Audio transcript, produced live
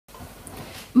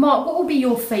Mark, what will be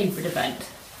your favourite event?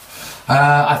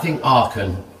 I think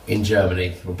Aachen in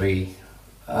Germany will be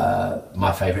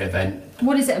my favourite event.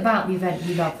 What is it about the event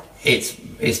you love?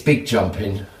 It's big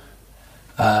jumping.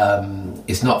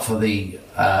 It's not for the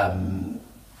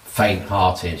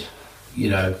faint-hearted. You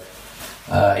know,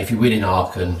 if you win in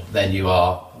Aachen, then you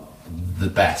are the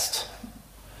best.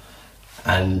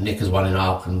 And Nick has won in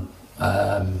Aachen.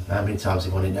 How many times has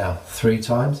he won it now? 3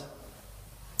 times.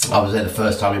 I was there the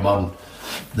first time he won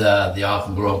the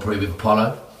Aachen Grand Prix with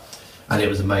Apollo, and it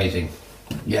was amazing.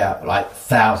 Yeah, like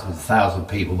thousands of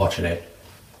people watching it.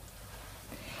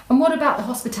 And what about the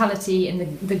hospitality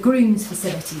and the Groom's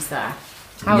facilities there?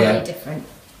 How are they different?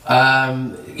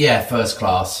 Yeah, first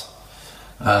class.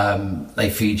 They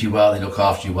feed you well, they look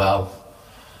after you well.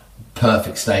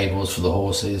 Perfect stables for the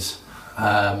horses.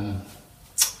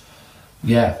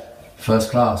 Yeah,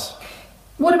 first class.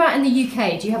 What about in the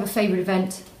UK? Do you have a favourite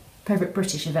event, favourite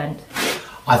British event?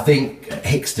 I think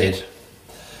Hickstead,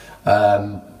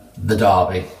 the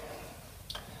Derby,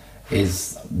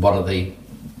 is one of the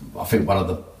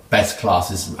best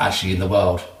classes actually in the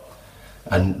world,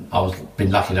 and I've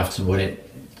been lucky enough to win it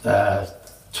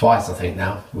twice, I think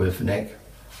now, with Nick.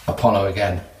 Apollo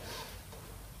again.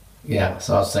 Yeah,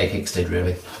 so I'd say Hickstead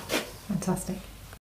really. Fantastic.